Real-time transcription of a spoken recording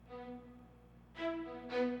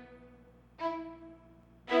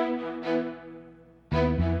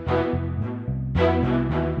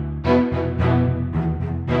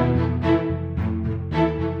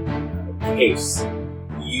Case,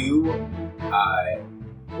 you,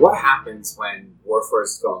 what happens when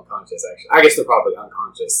Warforged go unconscious, actually? I guess they're probably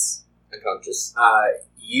unconscious. Unconscious.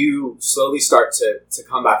 You slowly start to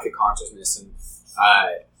come back to consciousness,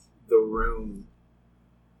 and the room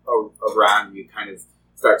around you kind of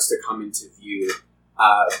starts to come into view.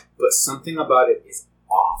 But something about it is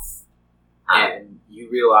off. And you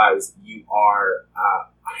realize you are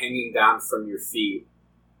hanging down from your feet,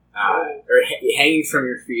 hanging from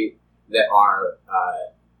your feet that are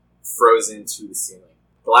frozen to the ceiling.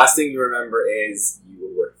 The last thing you remember is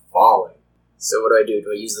you were falling. So what do I do?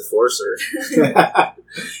 Do I use the force or?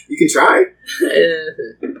 You can try.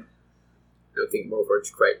 I don't think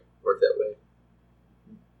Warforged quite work that way.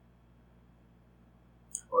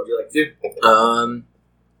 What would you like to do?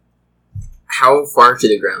 How far to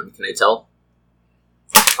the ground can I tell?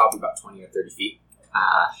 Probably about 20 or 30 feet.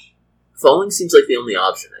 Falling seems like the only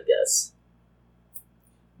option, I guess.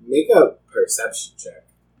 Make a perception check.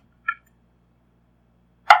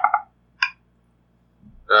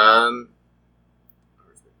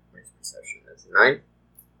 Where's perception? That's 9.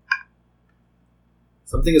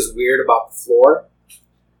 Something is weird about the floor.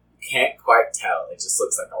 You can't quite tell. It just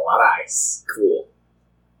looks like a lot of ice. Cool.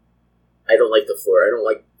 I don't like the floor.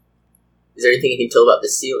 Is there anything I can tell about the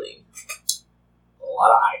ceiling? A lot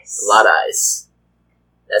of ice. A lot of ice.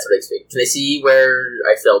 That's what I expect. Can I see where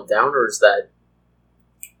I fell down, or is that...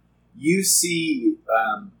 You see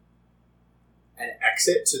an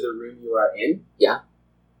exit to the room you are in. Yeah.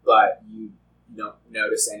 But you don't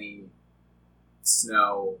notice any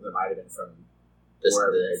snow that might have been from Just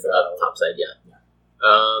wherever you the fell. top side, yeah.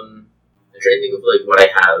 I'm trying to think of like what I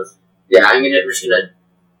have. Yeah, we're just gonna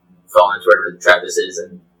fall into wherever the Travis is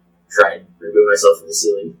and try and remove myself from the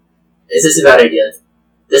ceiling. Is this a bad idea?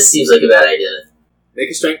 This seems like a bad idea. Make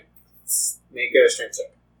a strength check.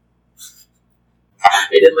 I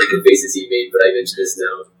didn't like the faces he made, but I mentioned this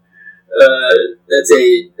now. That's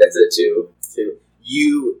a 2.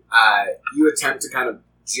 You attempt to kind of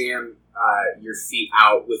jam your feet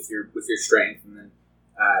out with your strength, and then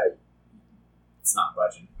it's not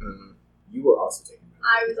budging. Mm-hmm. You were also taking damage.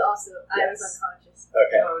 I was unconscious.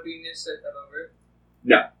 Okay. Oh, do you need to start that over?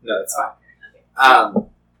 No, that's fine. Okay.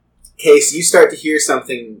 Case, you start to hear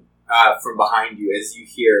something from behind you as you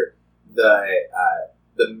hear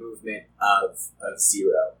the movement of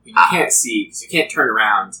Zero. You can't see because you can't turn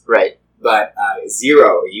around. Right. But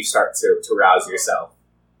Zero, you start to rouse yourself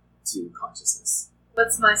to consciousness.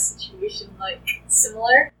 What's my situation like?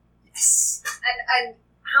 Similar? Yes. And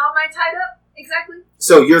how am I tied up exactly?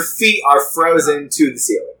 So your feet are frozen to the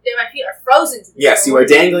ceiling. My feet are frozen to the Yes, you are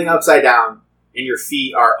dangling upside down, and your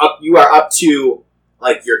feet are up. You are up to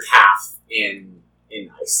like your calf in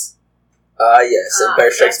ice. Yes,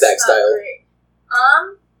 Empire Strikes Back that's not style. great.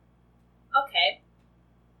 Okay.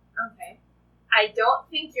 I don't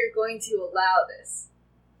think you're going to allow this,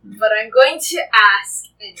 but I'm going to ask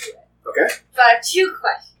anyway. Okay. So I have 2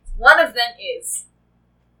 questions. One of them is,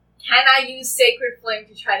 can I use Sacred Flame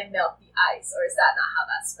to try to melt the ice, or is that not how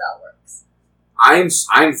that spell works?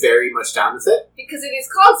 I'm very much down with it. Because it is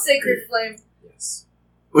called Sacred Flame, Yes.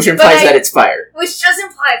 Which implies that it's fire. which does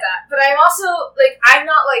imply that. But I'm also, I'm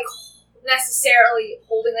not, necessarily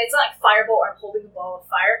holding, it's not like Firebolt or I'm holding a ball of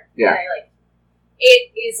fire. Yeah. And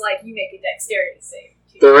it is you make a dexterity save.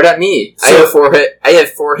 Throw it at me. So- I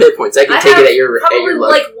have 4 hit points. I can take it at your probably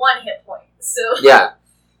luck. 1 hit point. So Yeah.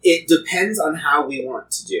 It depends on how we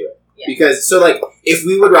want to do it. Yeah. Because, if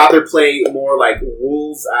we would rather play more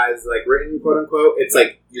rules as, written, quote unquote, it's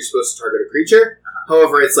you're supposed to target a creature.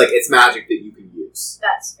 However, it's it's magic that you can use.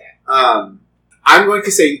 that's fair. I'm going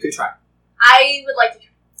to say you can try. I would like to try.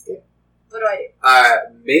 Okay. What do I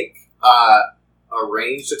do? Make a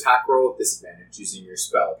ranged attack roll with disadvantage using your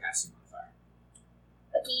spell casting modifier.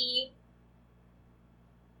 Okay.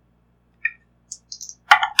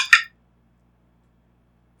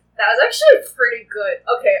 That was actually pretty good.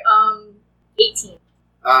 Okay, 18.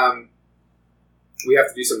 We have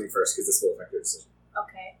to do something first because this will affect your decision.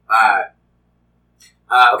 Okay.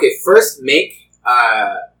 Okay, first make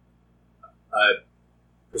a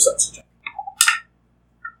perception check.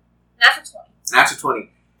 Natural 20. Natural 20.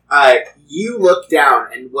 You look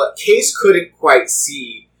down, and what Case couldn't quite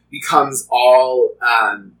see becomes all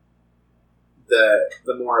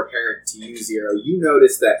the more apparent to you, Zero. You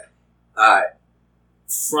notice that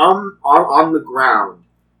from on the ground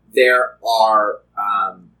there are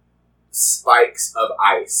spikes of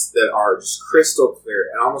ice that are just crystal clear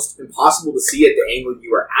and almost impossible to see at the angle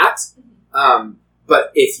you are at.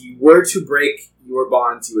 But if you were to break your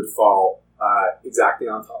bonds, you would fall exactly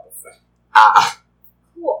on top of them.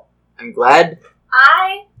 Cool. I'm glad.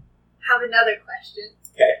 I have another question.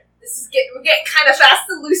 Okay. we're getting kind of fast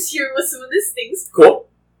and loose here with some of these things. Cool.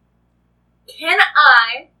 Can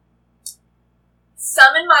I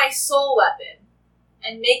summon my soul weapon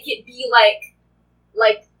and make it be like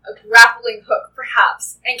a grappling hook,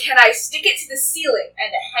 perhaps? And can I stick it to the ceiling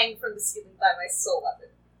and hang from the ceiling by my soul weapon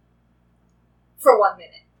for 1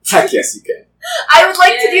 minute? Heck yes, you can. I would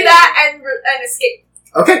like to do that and escape.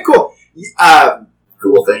 Okay, cool.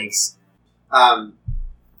 Cool, thanks.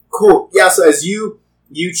 Cool. Yeah, so as you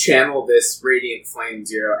channel this radiant flame,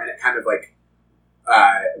 Zero, and it kind of like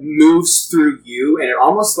moves through you, and it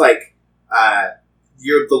almost like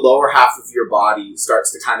the lower half of your body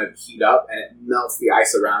starts to kind of heat up, and it melts the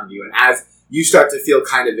ice around you. And as you start to feel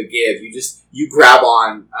kind of a give, you grab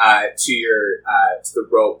on to the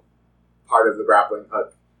rope part of the grappling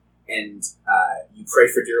hook, and you pray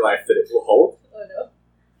for dear life that it will hold. Oh no.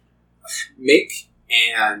 Make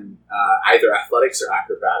an either athletics or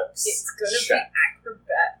acrobatics. It's gonna check. be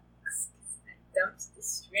acrobatics. I dumped the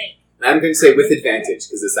strength. And I'm going to say with advantage,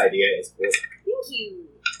 because this idea is cool. Thank you.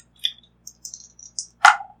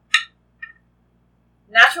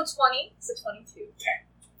 Natural 20, so 22.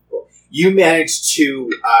 You manage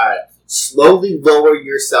to slowly lower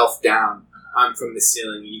yourself down from the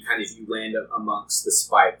ceiling, and you land amongst the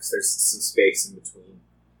spikes. There's some space in between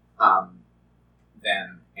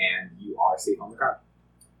them, and you are safe on the ground.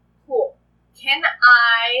 Cool. Can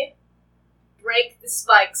I break the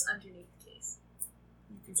spikes underneath the case?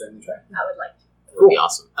 You can certainly try. I would like to. That would be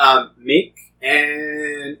awesome. Make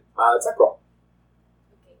an attack roll.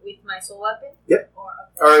 Okay, with my soul weapon? Yep. Or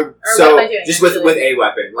Or what so am I doing, just actually? with a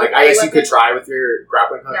weapon. Like With I a guess you weapon? could try with your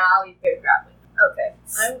grappling hook. No, I'll leave it grappling. Okay.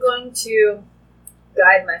 I'm going to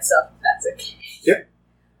guide myself, if that's okay. Yep.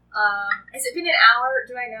 Has it been an hour?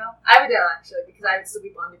 Do I know? I would know, actually, because I would still be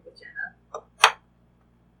bonded with Jenna.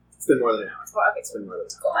 It's been more than an hour. Okay, It's been more than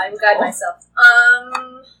an hour. cool. I will guide myself.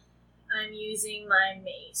 I'm using my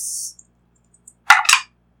mace.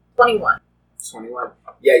 21. 21.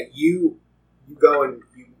 Yeah, you go and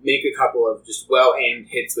you make a couple of just well-aimed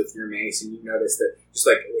hits with your mace, and you notice that just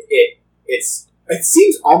like it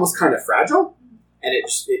seems almost kind of fragile, and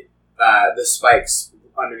the spikes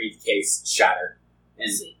underneath the case shatter,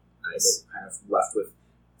 and Sweet. it's kind of left with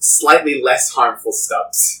slightly less harmful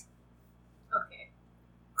stubs. Okay.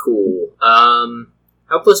 Cool.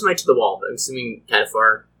 How close am I to the wall? I'm assuming kind of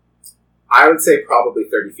far. I would say probably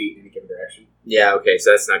 30 feet in any given direction. Yeah, okay,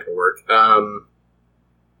 so that's not going to work.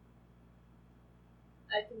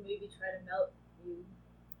 I can maybe try to melt you.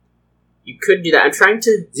 You could do that. I'm trying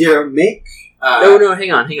to... Zero, make... No,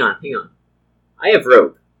 hang on. I have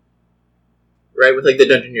rope. Right, with like the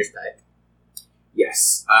Dungeoneer's pack.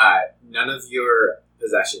 Yes. None of your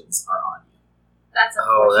possessions are on you. That's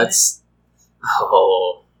Oh, unfortunate. that's...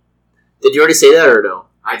 Oh. Did you already say that or no?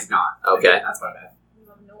 I did not. Okay. That's my bad.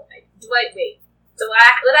 No, wait.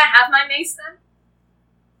 Would I have my mace then?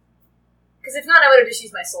 Because if not, I would have just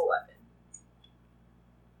used my soul weapon.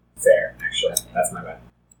 Fair, actually. That's my bad.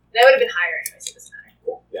 That would have been higher anyway, so it doesn't matter.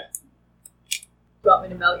 Cool. Yeah. You want me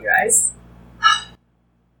to melt your eyes?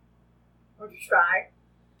 Or to try?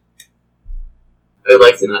 I would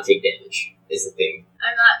like to not take damage, is the thing.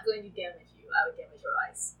 I'm not going to damage you. I would damage your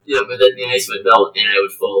eyes. Yeah, but then the ice would melt and I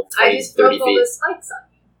would fall I 20, just 30 broke all feet. the spikes on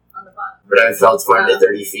you, on the bottom. But I fell 20 to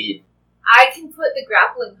 30 feet. I can put the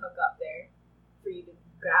grappling hook up there for you to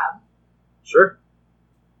grab. Sure.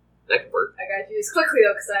 That could work. I gotta do this quickly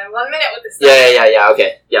though, because I have 1 minute with this. Yeah,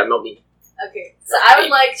 okay. Yeah, melt me. Okay, so I would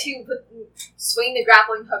like to swing the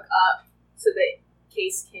grappling hook up so that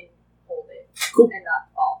Case can hold it Cool. and not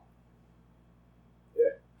fall.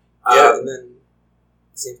 And then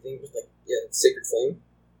same thing with Sacred Flame.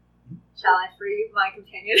 Shall I free my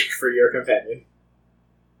companion? For your companion.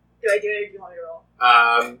 Do I do it or do you want me to roll?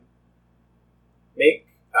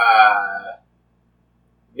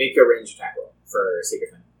 Make a ranged attack roll for Sacred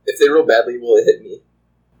Flame. If they roll badly, will it hit me?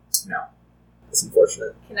 No. That's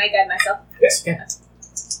unfortunate. Can I guide myself? Yes, you can.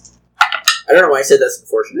 I don't know why I said that's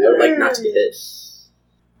unfortunate. I would like not to get hit.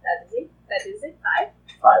 That is it. 5.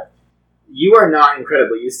 5. You are not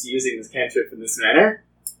incredibly used to using this cantrip in this manner,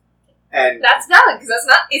 and That's valid, because that's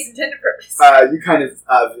not its intended purpose. you kind of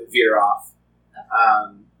veer off.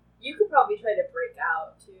 You could probably try to break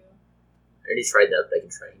out, too. I already tried that, but I can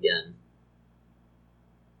try again.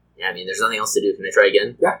 Yeah, I mean, there's nothing else to do. Can I try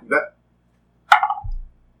again? Yeah, you bet.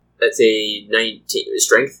 That's a 19.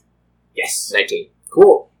 Strength? Yes. 19.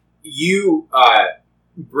 Cool. You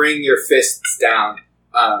bring your fists down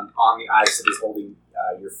on the ice that is holding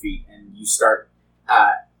your feet, and you start.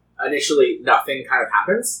 Initially, nothing kind of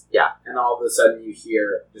happens. Yeah. And all of a sudden, you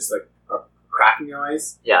hear just like a cracking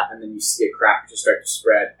noise. Yeah. And then you see a crack just start to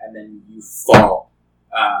spread, and then you fall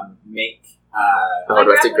make. How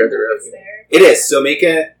do I have to grab the rope? There. It is so make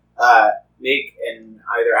an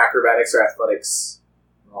either acrobatics or athletics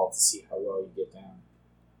roll to see how well you get down.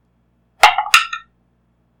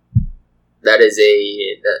 That's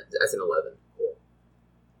an 11.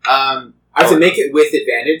 I have to make it with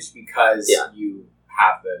advantage because you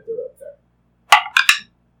have the rope there.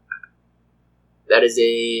 That is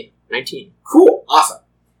a 19. Cool, awesome.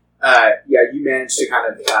 You manage to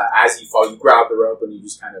kind of as you fall, you grab the rope and you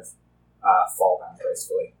just kind of fall down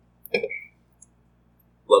gracefully.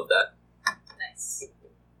 Love that. Nice.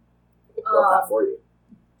 Love that for you.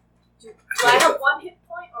 Do I have 1 hit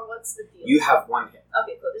point, or what's the deal? You have 1 hit.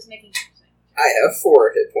 Okay, cool. Just making sure. I have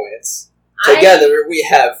 4 hit points. Together, we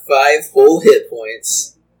have 5 whole hit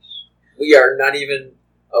points. We are not even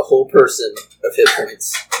a whole person of hit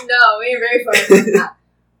points. No, we're very far from that.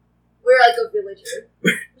 We're like a villager.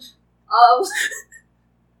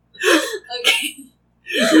 Okay.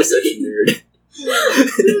 You're such a nerd.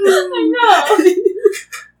 I know.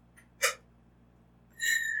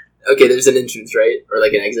 Okay, there's an entrance, right? Or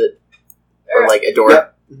like an exit? Or like a door?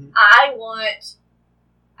 Yep.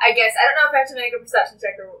 I guess, I don't know if I have to make a perception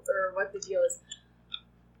check or what the deal is.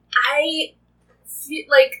 I feel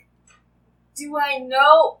like, do I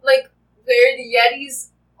know, like, where the Yetis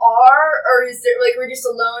are? Or is there, like, we're just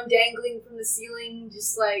alone dangling from the ceiling?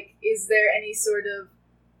 Just, like, is there any sort of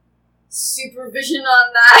supervision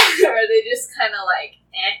on that? Or are they just kind of like,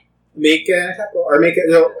 eh? Make an attack roll. Or make it...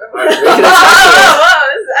 No, Whoa,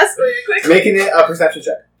 this escalated quickly. making it a perception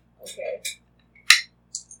check. Okay.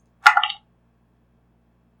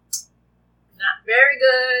 Not very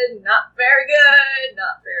good. Not very good.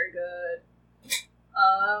 Not very good.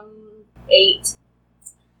 8.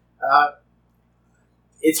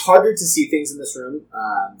 It's harder to see things in this room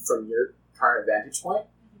from your current vantage point,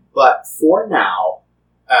 but for now,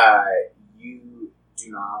 you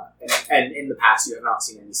do not, and in the past, you have not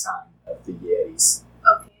seen any sign of the Yetis.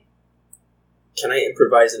 Okay. Can I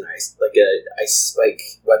improvise an ice spike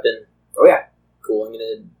weapon? Oh yeah. Cool. I'm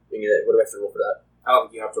gonna. What do I have to roll for that? I don't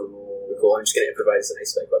think you have to roll. Cool. I'm just gonna improvise an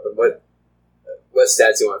ice spike weapon. What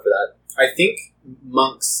stats do you want for that? I think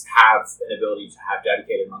monks have an ability to have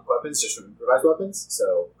dedicated monk weapons just from improvised weapons,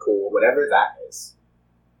 so Cool. whatever that is.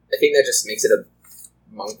 I think that just makes it a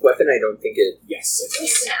monk weapon. I don't think it. Yes, it You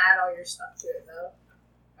does. can add all your stuff to it though,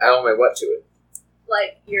 I don't know what to it.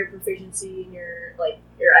 like your proficiency and your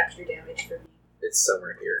extra damage for me. It's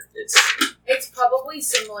somewhere here. It's probably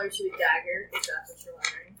similar to a dagger, if that's what you're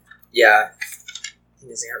wondering. Yeah. I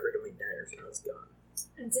think I got rid of my dagger, so now it's gone.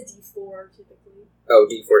 It's a D4 typically. Oh,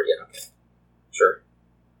 D4. Yeah. Okay. Sure.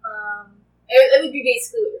 It would be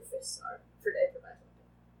basically what your fists are for the improvised weapon.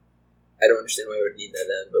 I don't understand why I would need that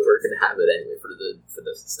then, but we're gonna have it anyway for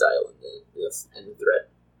the style and the threat.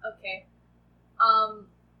 Okay.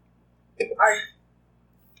 Our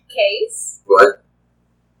caves? What?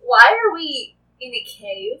 Why are we in a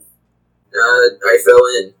cave? I fell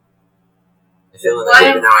in. I fell in the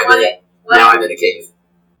cave, and now I'm in a cave.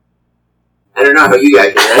 I don't know how you guys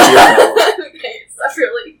did that. Okay, it's not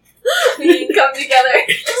really. We can come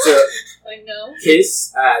together. So, I know.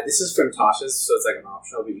 case, this is from Tasha's, so it's like an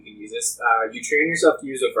optional, but you can use this. You train yourself to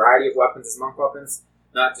use a variety of weapons as monk weapons,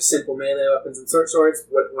 not just simple melee weapons and short swords.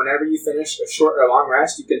 Whenever you finish a short or long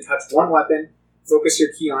rest, you can touch one weapon, focus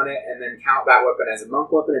your key on it, and then count that weapon as a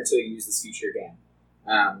monk weapon until you use this feature again.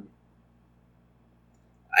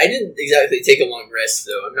 I didn't exactly take a long rest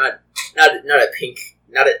though. I'm not a pink.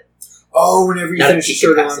 Not a. Oh, whenever you Not finish a a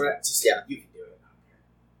short or passive. long rest, just, Yeah. you can do it.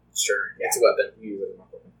 Sure. Yeah. It's a weapon. You use it as a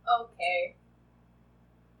monk weapon. Okay.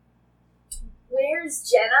 Where's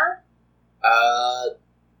Jenna?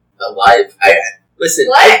 Alive. Listen.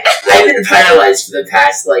 What? I've been paralyzed for the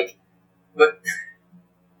past, I've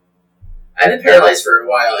been paralyzed for a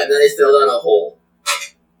while, and then I fell down a hole.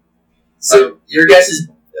 So, your guess is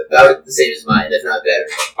about the same as mine, if not better.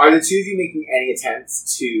 Are the two of you making any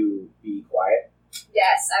attempts to be quiet?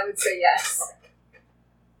 Yes, I would say yes.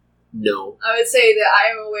 No. I would say that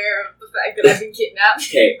I am aware of the fact that I've been kidnapped.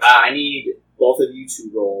 Okay, I need both of you to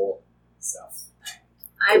roll stuff.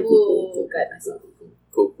 I will guide myself.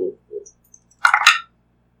 Cool.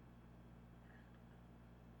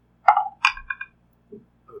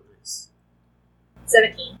 Oh, nice.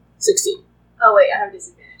 17. 16. Oh wait, I have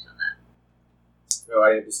disadvantage on that Oh,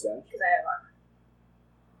 I didn't disadvantage. because I have armor.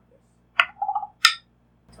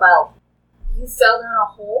 12. You fell down a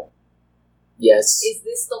hole? Yes. Is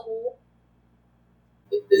this the hole?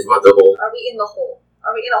 Is what the hole? Are we in the hole?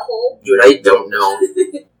 Are we in a hole? Dude, I don't know.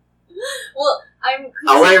 Well, I'm.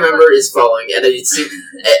 All I remember is falling, and it's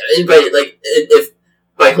if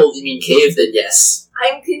by hole you mean cave, then yes.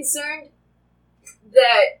 I'm concerned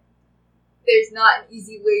that there's not an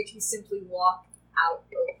easy way to simply walk out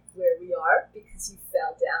of where we are because you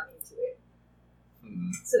fell down into it.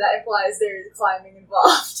 So that implies there is climbing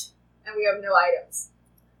involved, and we have no items.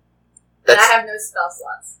 And I have no spell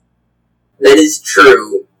slots. That is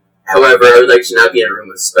true. However, I would like to not be in a room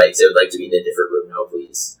with spikes. I would like to be in a different room now,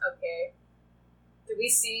 please. Okay. Do we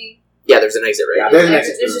see... Yeah, there's an exit, right? Yeah, there's an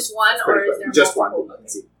exit. There's just one, or is there just multiple? one that you can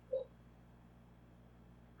see. Cool.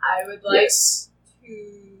 I would like Yes,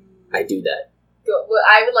 to... I do that.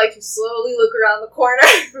 I would like to slowly look around the corner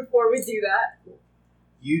before we do that.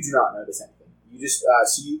 You do not notice anything. You just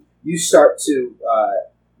so you start to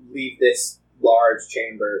leave this large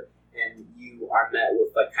chamber, and you are met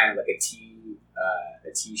with like kind of like a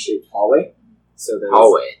T-shaped hallway. So there's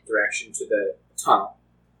direction to the tunnel.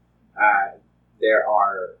 There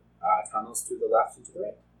are tunnels to the left and to the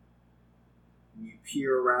right. You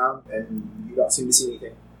peer around, and you don't seem to see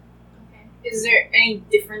anything. Okay. Is there any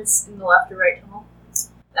difference in the left or right tunnel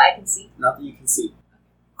that I can see? Not that you can see.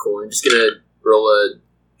 Cool. I'm just gonna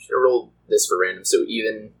roll this for random. So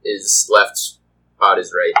even is left, odd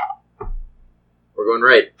is right. We're going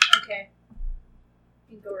right. Okay.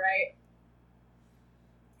 You can go right.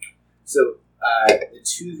 So the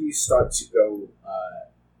two of you start to go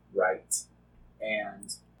right,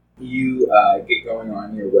 and you get going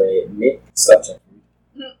on your way. Make stuff check.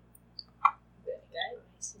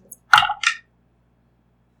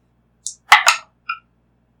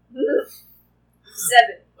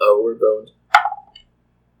 7. Oh, we're boned.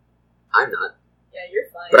 I'm not, Yeah, you're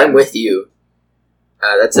fine. but I'm with you.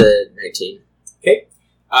 That's a 19. Okay.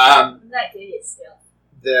 I'm not good at still.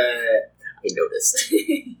 I noticed.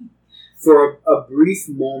 For a brief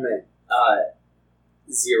moment,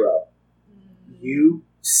 0. You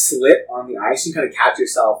slip on the ice. You kind of catch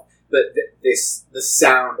yourself, but the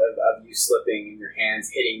sound of you slipping and your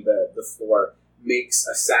hands hitting the floor makes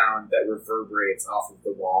a sound that reverberates off of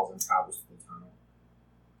the walls and travels through the tunnel.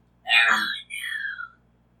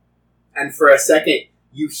 And for a second,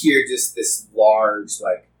 you hear just this large,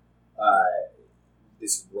 like,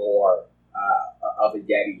 this roar of a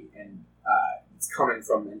Yeti, and it's coming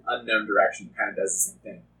from an unknown direction. It kind of does the same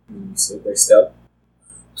thing. And you sit there still.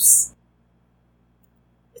 It's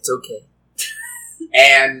okay.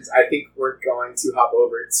 And I think we're going to hop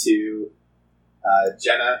over to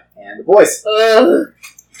Jenna and the boys.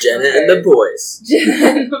 Jenna and the boys. Jenna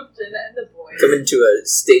and the boys. Coming to a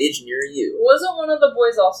stage near you. Wasn't one of the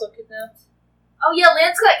boys also kidnapped? Oh yeah,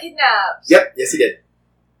 Lance got kidnapped. Yep, yes he did.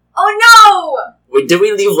 Oh no! Wait, did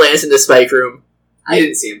we leave Lance in the spike room? You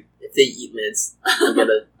didn't see him. If they eat Lance, I'm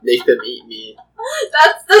gonna make them eat me.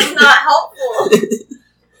 That's not helpful.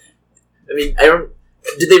 I mean, I don't...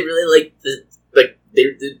 Did they really like the... Like,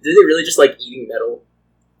 did they really just like eating metal?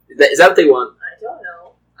 Is that what they want? I don't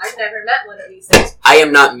know. I've never met one of these things. I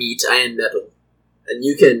am not meat, I am metal. And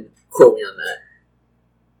you can quote me on that.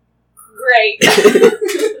 Great.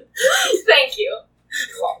 Thank you.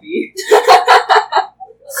 Floppy.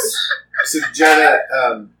 So Jenna,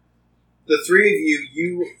 the three of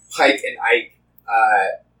you, Pike and Ike,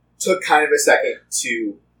 took kind of a second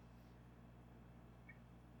to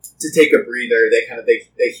take a breather.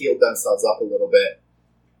 They healed themselves up a little bit,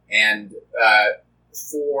 and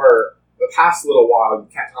for the past little while, you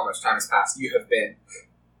can't tell how much time has passed. You have been.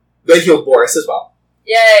 They healed Boris as well.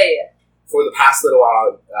 Yay! For the past little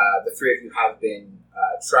while, the three of you have been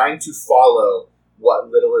trying to follow what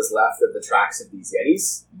little is left of the tracks of these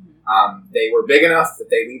Yetis. They were big enough that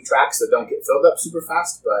they leave tracks that don't get filled up super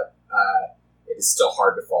fast, but it is still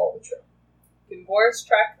hard to follow the trail. Can Boris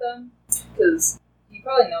track them? Because he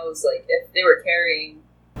probably knows, like, if they were carrying,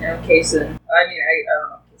 you know, Kason. I mean, I don't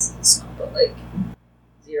know if Kason can smell, but, like,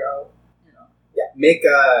 0, you know. Yeah, make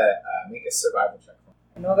a survival check.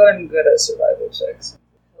 I know that I'm good at survival checks.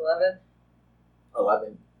 11?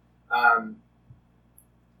 11.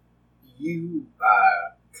 You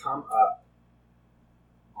come up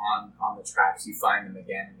on the tracks. You find them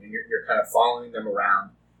again, and you're kind of following them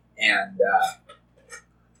around. And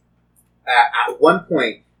at one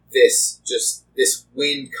point, this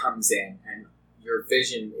wind comes in, and your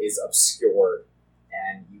vision is obscured,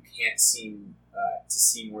 and you can't seem to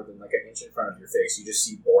see more than like an inch in front of your face. You just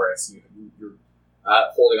see Boris. You're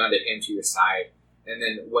holding onto him to your side, and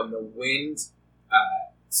then when the wind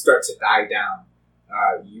starts to die down,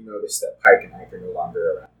 you notice that Pike and Ike are no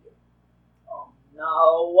longer around you. Oh,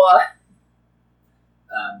 no.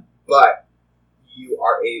 But you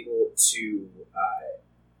are able to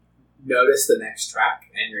notice the next track,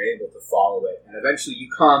 and you're able to follow it. And eventually you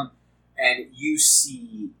come and you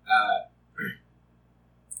see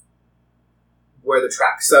where the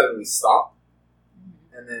tracks suddenly stop.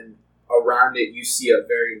 And then around it, you see a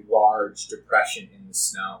very large depression in the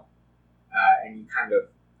snow. And you kind of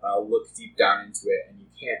look deep down into it, and you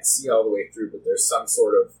can't see all the way through, but there's some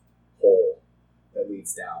sort of hole that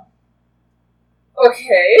leads down.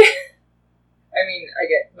 Okay. I mean, I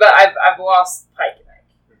get, but I've lost Pike and Ike.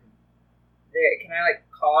 There, can I like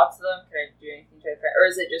call out to them? Can I do anything to try, or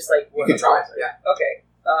is it just like You can try, yeah. Okay.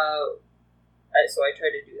 So I try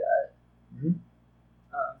to do that.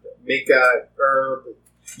 Make a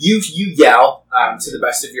you yell to the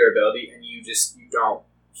best of your ability, and you don't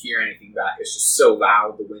hear anything back. It's just so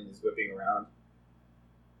loud, the wind is whipping around.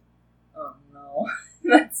 Oh no,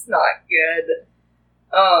 that's not good.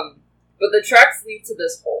 But the tracks lead to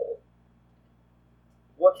this hole.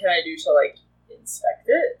 What can I do to like inspect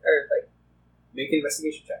it or like make an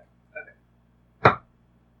investigation check?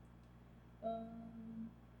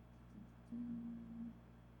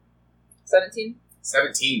 17.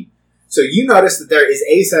 So you notice that there is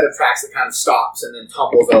a set of tracks that kind of stops and then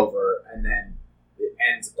tumbles over, and then it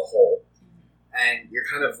ends at the hole. And you're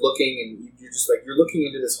kind of looking, and you're just like, you're looking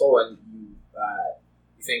into this hole, and you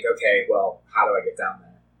think, okay, well, how do I get down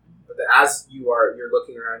there? But then as you're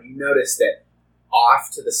looking around, you notice that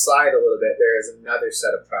off to the side a little bit, there is another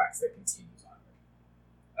set of tracks that continues onward.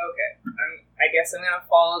 Okay, I guess I'm gonna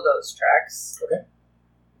follow those tracks. Okay.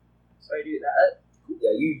 So I do that.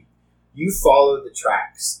 Yeah, you follow the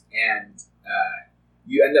tracks, and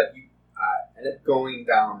you end up going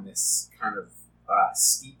down this kind of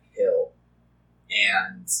steep hill,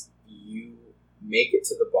 and you make it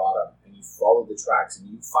to the bottom, and you follow the tracks, and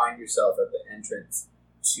you find yourself at the entrance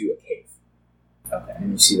to a cave. Okay.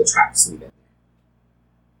 And you see the tracks lead in.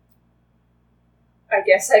 I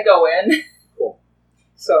guess I go in. Cool.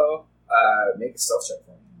 So make a stealth check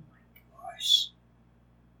for me. Oh my gosh.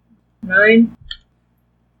 9.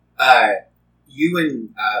 You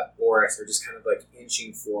and Boris are just kind of like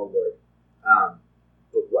inching forward.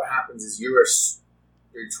 But what happens is you're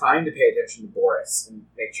trying to pay attention to Boris and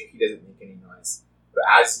make sure he doesn't make any noise. But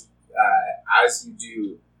as you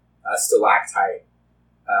do, a stalactite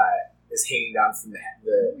is hanging down from the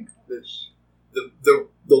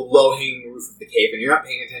low hanging roof of the cave, and you're not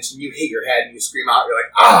paying attention. You hit your head and you scream out. You're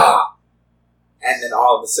like, ah! And then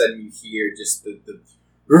all of a sudden you hear just the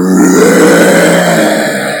oh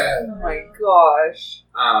my gosh.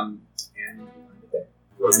 and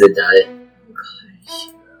What's the die?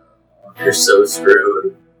 Oh gosh. You're so screwed.